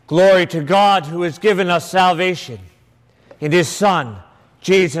Glory to God who has given us salvation in His Son,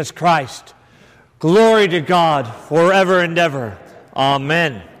 Jesus Christ. Glory to God forever and ever.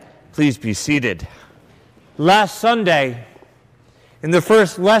 Amen. Please be seated. Last Sunday, in the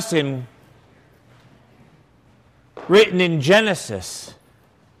first lesson written in Genesis,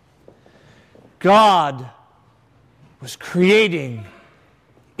 God was creating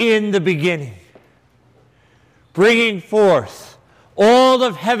in the beginning, bringing forth all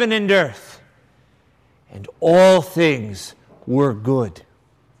of heaven and earth, and all things were good.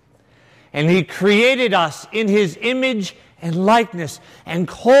 And He created us in His image and likeness and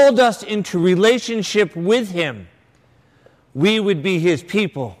called us into relationship with Him. We would be His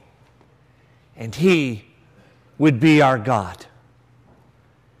people, and He would be our God.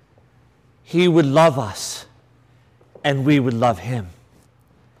 He would love us, and we would love Him.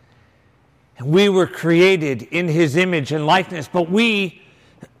 And we were created in His image and likeness, but we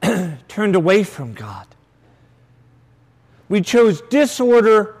turned away from God. We chose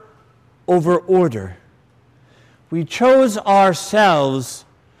disorder over order. We chose ourselves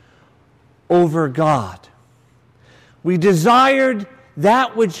over God. We desired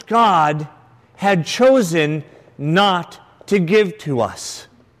that which God had chosen not to give to us.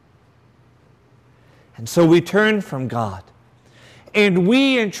 And so we turned from God. And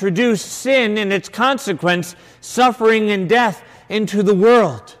we introduced sin and its consequence, suffering and death, into the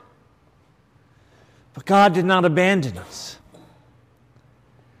world. But God did not abandon us.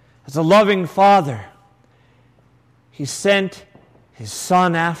 As a loving Father, He sent His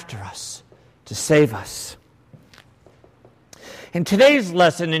Son after us to save us. In today's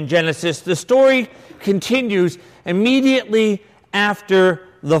lesson in Genesis, the story continues immediately after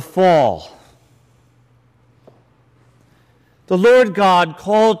the fall. The Lord God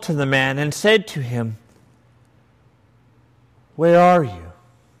called to the man and said to him, "Where are you?"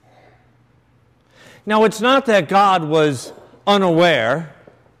 Now, it's not that God was unaware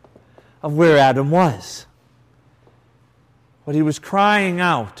of where Adam was. What he was crying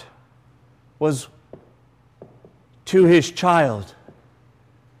out was to his child,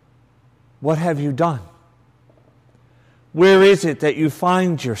 "What have you done? Where is it that you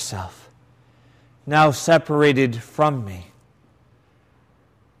find yourself, now separated from me?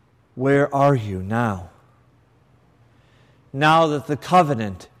 Where are you now? Now that the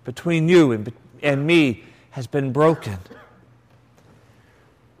covenant between you and me has been broken,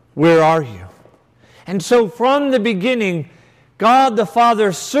 where are you?" And so from the beginning, God the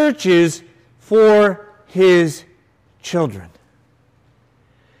Father searches for His children.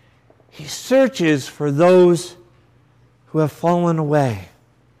 He searches for those who have fallen away.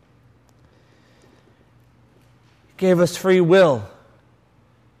 He gave us free will,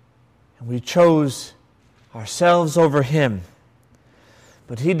 and we chose ourselves over Him.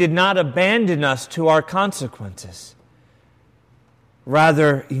 But He did not abandon us to our consequences.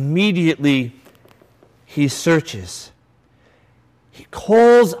 Rather, immediately He searches. He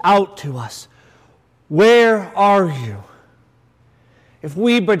calls out to us, "Where are you?" If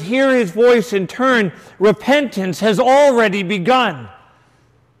we but hear His voice and turn, repentance has already begun.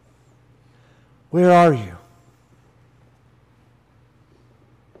 Where are you?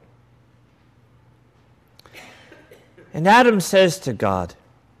 And Adam says to God,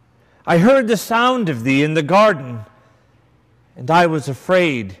 "I heard the sound of thee in the garden, and I was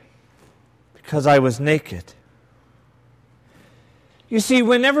afraid because I was naked." You see,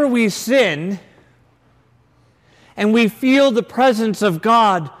 whenever we sin and we feel the presence of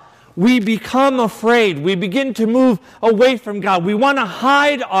God, we become afraid. We begin to move away from God. We want to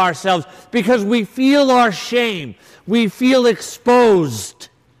hide ourselves because we feel our shame. We feel exposed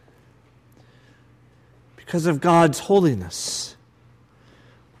because of God's holiness.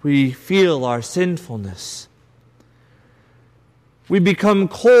 We feel our sinfulness. We become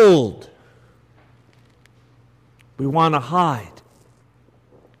cold. We want to hide.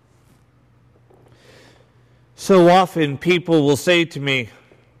 So often people will say to me,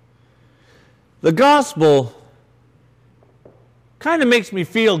 "The gospel kind of makes me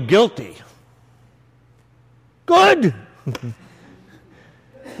feel guilty." Good!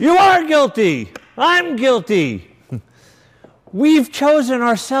 You are guilty. I'm guilty. We've chosen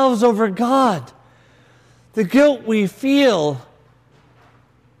ourselves over God. The guilt we feel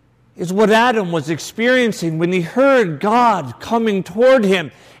is what Adam was experiencing when he heard God coming toward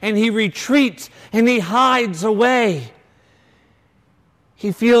him, and he retreats and he hides away.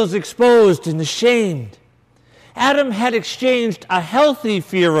 He feels exposed and ashamed. Adam had exchanged a healthy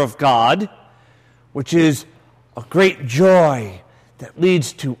fear of God, which is a great joy that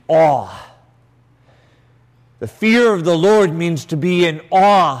leads to awe, The fear of the Lord means to be in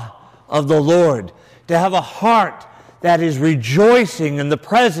awe of the Lord, to have a heart that is rejoicing in the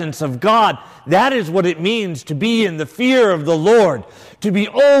presence of God. That is what it means to be in the fear of the Lord, to be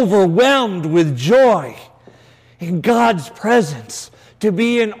overwhelmed with joy in God's presence, to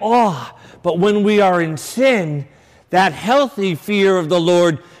be in awe. But when we are in sin, that healthy fear of the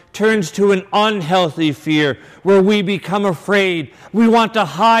Lord turns to an unhealthy fear where we become afraid. We want to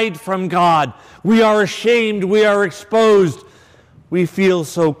hide from God. We are ashamed. We are exposed. We feel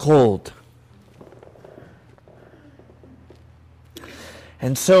so cold.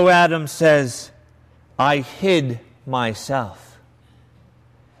 And so Adam says, I hid myself.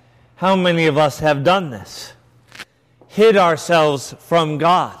 How many of us have done this? Hid ourselves from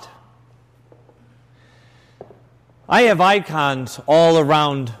God. I have icons all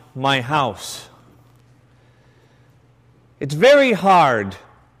around my house. It's very hard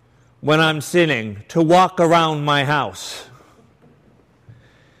when I'm sinning to walk around my house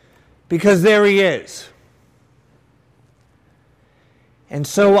because there he is. And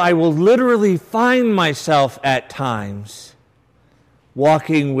so I will literally find myself at times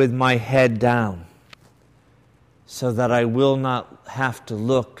walking with my head down so that I will not have to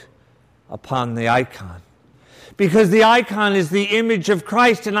look upon the icon. Because the icon is the image of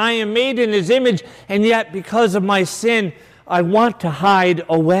Christ and I am made in his image, and yet because of my sin, I want to hide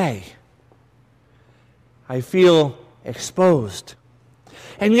away. I feel exposed.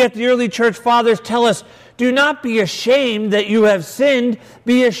 And yet the early church fathers tell us, do not be ashamed that you have sinned.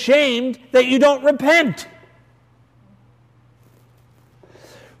 Be ashamed that you don't repent.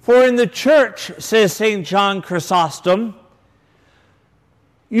 For in the church, says St. John Chrysostom,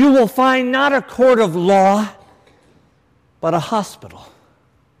 you will find not a court of law, but a hospital.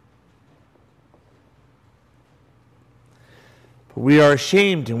 But we are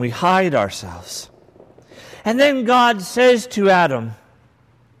ashamed and we hide ourselves. And then God says to Adam,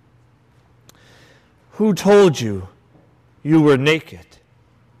 who told you you were naked?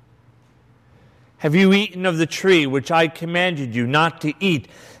 Have you eaten of the tree which I commanded you not to eat?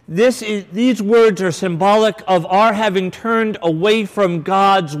 These words are symbolic of our having turned away from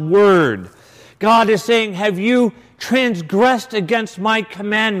God's word. God is saying, have you transgressed against my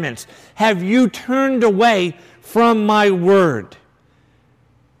commandments? Have you turned away from my word?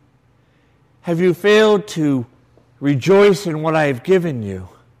 Have you failed to rejoice in what I have given you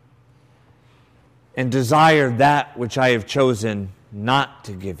and desire that which I have chosen not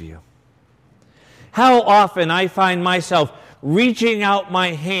to give you? How often I find myself reaching out my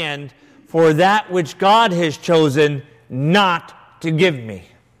hand for that which God has chosen not to give me.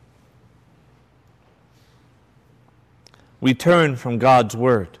 We turn from God's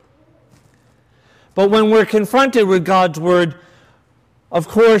word. But when we're confronted with God's word, of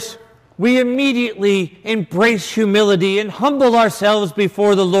course, we immediately embrace humility and humble ourselves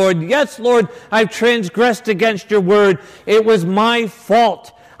before the Lord. Yes, Lord, I've transgressed against your word. It was my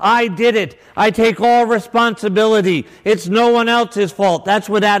fault. I did it. I take all responsibility. It's no one else's fault. That's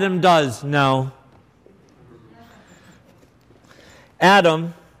what Adam does. No.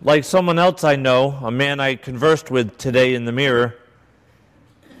 Adam, like someone else I know, a man I conversed with today in the mirror,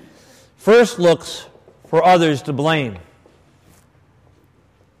 first looks for others to blame.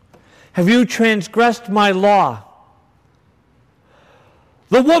 Have you transgressed my law?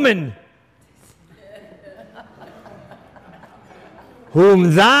 The woman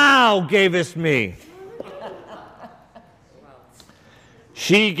whom thou gavest me,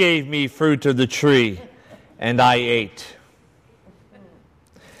 she gave me fruit of the tree, and I ate.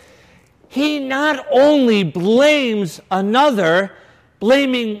 He not only blames another,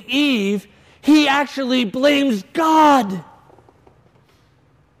 blaming Eve, he actually blames God.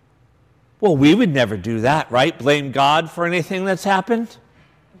 Well, we would never do that, right? Blame God for anything that's happened?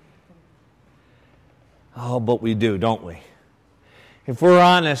 Oh, but we do, don't we? If we're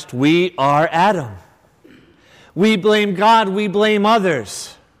honest, we are Adam. We blame God, we blame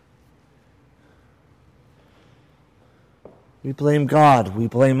others. We blame God, we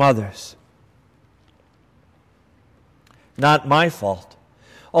blame others. Not my fault.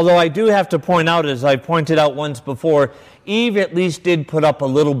 Although I do have to point out, as I pointed out once before, Eve at least did put up a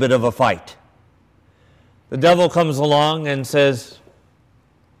little bit of a fight. The devil comes along and says,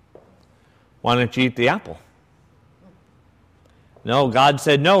 why don't you eat the apple? No, God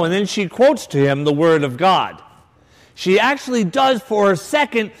said no, and then she quotes to him the word of God. She actually does for a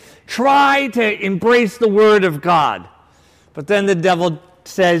second try to embrace the word of God. But then the devil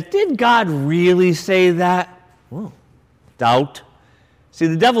says, did God really say that? Well, doubt. See,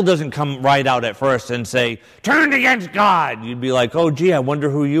 the devil doesn't come right out at first and say, turn against God. You'd be like, oh, gee, I wonder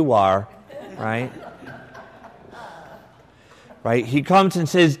who you are, right? right? He comes and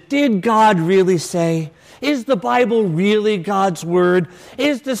says, did God really say? Is the Bible really God's word?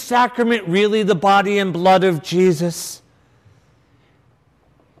 Is the sacrament really the body and blood of Jesus?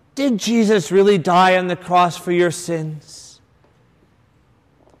 Did Jesus really die on the cross for your sins?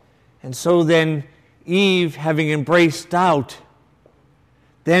 And so then Eve, having embraced doubt,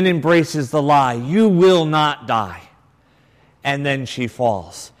 then embraces the lie. You will not die. And then she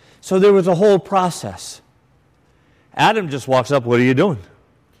falls. So there was a whole process. Adam just walks up, what are you doing?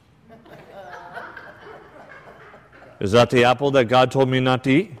 Is that the apple that God told me not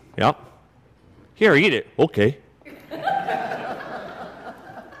to eat? Yep. Here, eat it. Okay.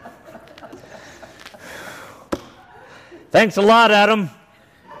 Thanks a lot, Adam.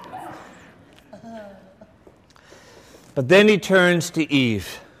 But then he turns to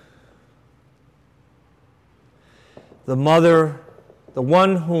Eve, the mother, the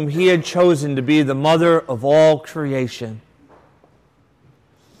one whom he had chosen to be the mother of all creation.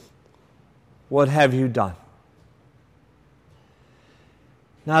 What have you done?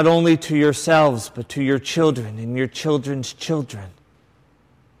 Not only to yourselves, but to your children and your children's children.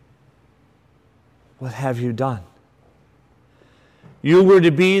 What have you done? You were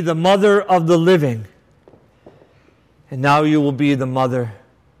to be the mother of the living, and now you will be the mother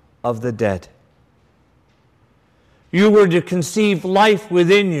of the dead. You were to conceive life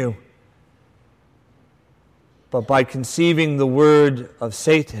within you, but by conceiving the word of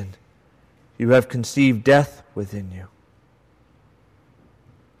Satan, you have conceived death within you.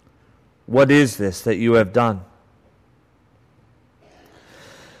 What is this that you have done?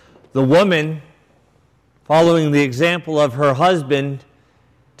 The woman, following the example of her husband,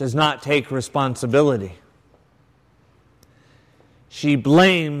 does not take responsibility. She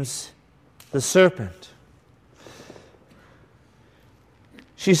blames the serpent.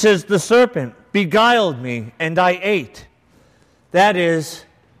 She says, the serpent beguiled me and I ate. That is,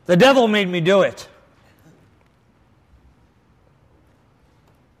 the devil made me do it.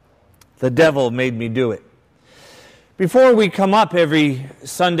 The devil made me do it. Before we come up every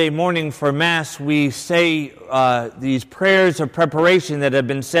Sunday morning for Mass, we say these prayers of preparation that have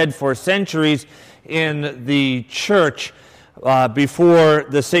been said for centuries in the church before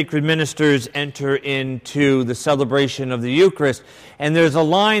the sacred ministers enter into the celebration of the Eucharist. And there's a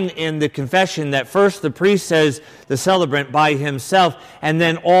line in the confession that first the priest says the celebrant by himself, and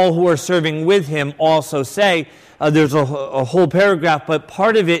then all who are serving with him also say. There's a whole paragraph, but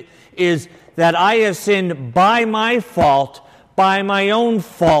part of it is that I have sinned by my fault, by my own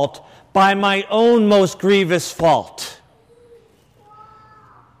fault, by my own most grievous fault.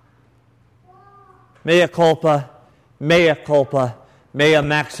 Mea culpa, mea culpa, mea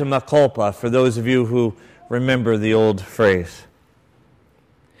maxima culpa, for those of you who remember the old phrase.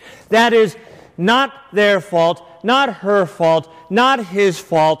 That is not their fault, not her fault, not his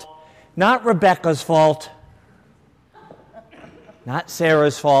fault, not Rebecca's fault, not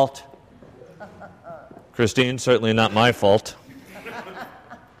Sarah's fault. Christine, certainly not my fault.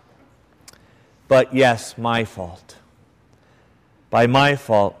 But yes, my fault. By my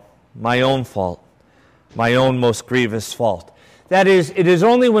fault, my own fault, my own most grievous fault. That is, it is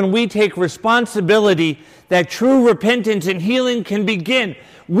only when we take responsibility that true repentance and healing can begin.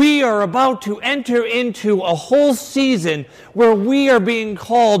 We are about to enter into a whole season where we are being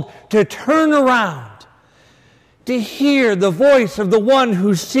called to turn around, to hear the voice of the one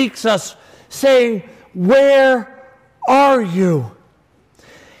who seeks us, saying, where are you?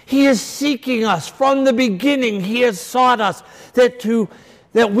 He is seeking us from the beginning. He has sought us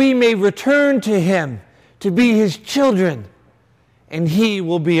that we may return to him, to be his children, and he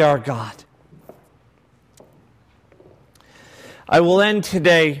will be our God. I will end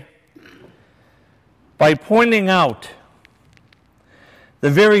today by pointing out the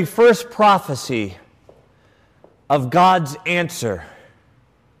very first prophecy of God's answer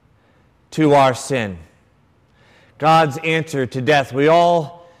to our sin. God's answer to death. We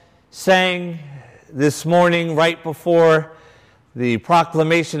all sang this morning right before the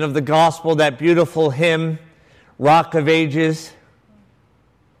proclamation of the gospel, that beautiful hymn, Rock of Ages.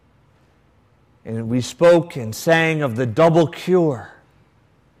 And we spoke and sang of the double cure,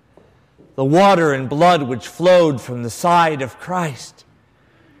 the water and blood which flowed from the side of Christ.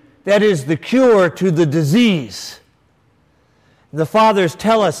 That is the cure to the disease. The fathers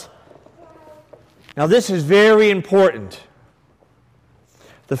tell us, now this is very important.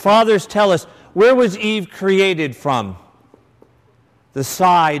 The fathers tell us, where was Eve created from? The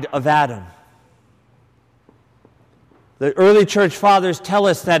side of Adam. The early church fathers tell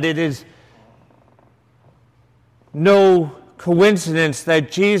us that it is no coincidence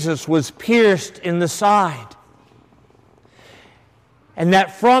that Jesus was pierced in the side. and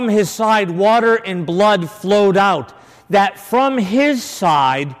that from his side water and blood flowed out, that from his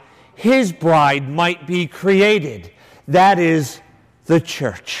side his bride might be created. That is the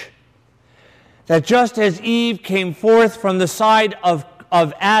church. That just as Eve came forth from the side of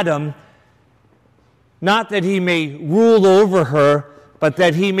Adam, not that he may rule over her, but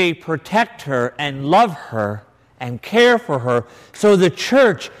that he may protect her and love her and care for her, so the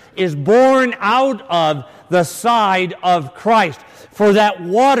church is born out of the side of Christ. For that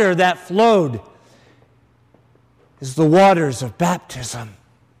water that flowed is the waters of baptism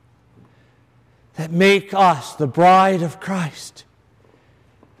that make us the bride of Christ.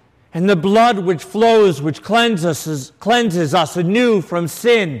 And the blood which flows, which cleanses us anew from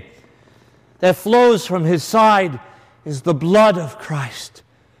sin, that flows from his side, is the blood of Christ,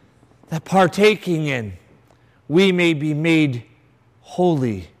 that partaking in, we may be made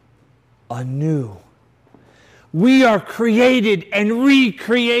holy anew. We are created and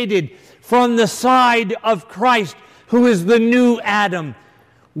recreated from the side of Christ, who is the new Adam.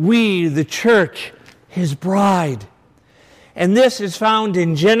 We, the church, his bride. And this is found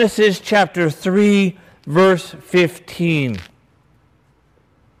in Genesis chapter 3, verse 15.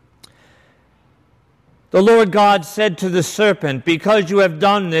 The Lord God said to the serpent, "Because you have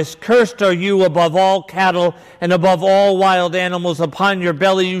done this, cursed are you above all cattle and above all wild animals. Upon your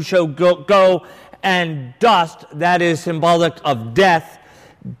belly you shall go, and dust," that is symbolic of death,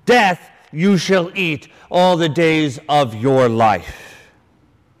 "death you shall eat all the days of your life."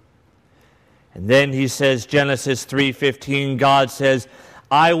 And then he says, Genesis 3:15, God says,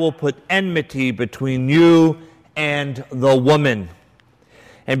 "I will put enmity between you and the woman,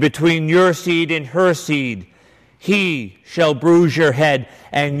 and between your seed and her seed. He shall bruise your head,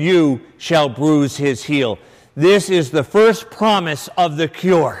 and you shall bruise his heel." This is the first promise of the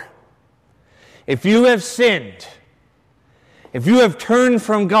cure. If you have sinned, if you have turned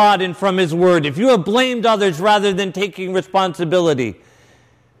from God and from his word, if you have blamed others rather than taking responsibility,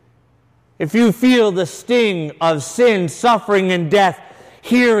 if you feel the sting of sin, suffering, and death,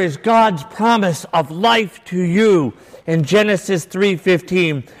 here is God's promise of life to you in Genesis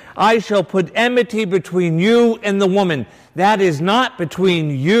 3:15. "I shall put enmity between you and the woman." That is not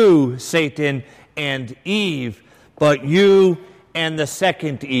between you, Satan, and Eve, but you and the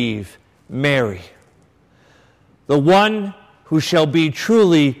second Eve, Mary. The one who shall be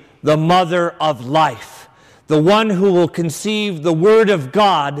truly the mother of life. The one who will conceive the word of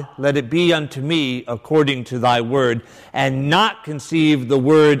God, "Let it be unto me according to thy word," and not conceive the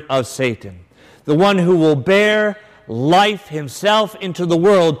word of Satan. The one who will bear life himself into the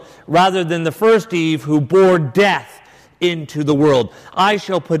world, rather than the first Eve who bore death into the world. "I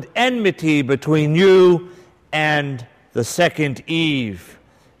shall put enmity between you and the second Eve,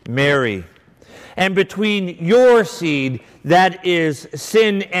 Mary, and between your seed," that is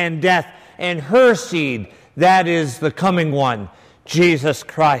sin and death, "and her seed," that is the coming one, Jesus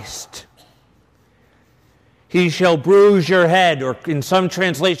Christ. "He shall bruise your head," or in some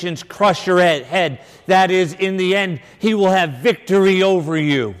translations, crush your head. That is, in the end, he will have victory over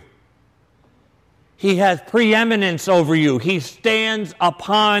you. He has preeminence over you. He stands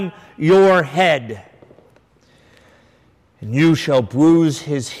upon your head. "And you shall bruise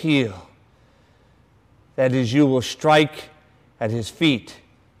his heel." That is, you will strike at his feet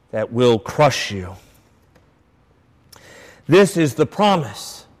that will crush you. This is the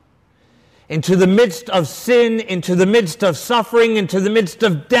promise. Into the midst of sin, into the midst of suffering, into the midst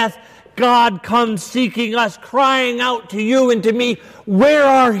of death, God comes seeking us, crying out to you and to me, "Where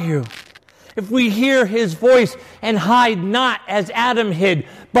are you?" If we hear his voice and hide not as Adam hid,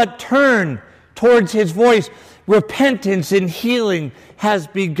 but turn towards his voice, repentance and healing has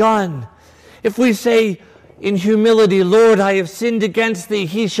begun. If we say in humility, "Lord, I have sinned against thee,"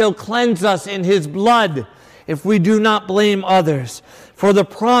 he shall cleanse us in his blood. If we do not blame others, for the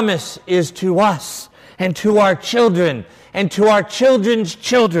promise is to us and to our children and to our children's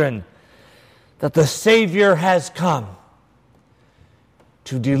children that the Savior has come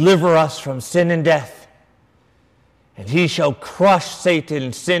to deliver us from sin and death. And he shall crush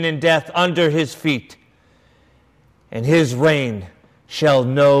Satan, sin, and death under his feet, and his reign shall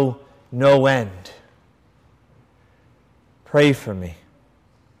know no end. Pray for me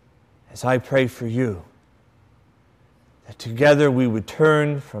as I pray for you, that together we would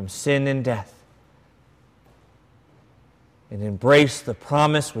turn from sin and death and embrace the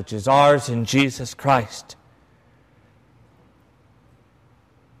promise which is ours in Jesus Christ.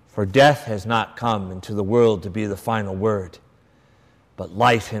 For death has not come into the world to be the final word, but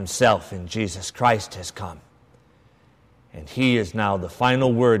life himself in Jesus Christ has come. And he is now the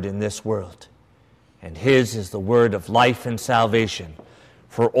final word in this world. and his is the word of life and salvation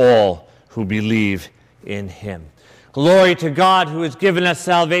for all who believe in him. Glory to God who has given us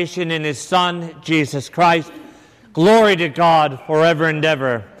salvation in his Son, Jesus Christ. Glory to God forever and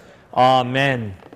ever. Amen.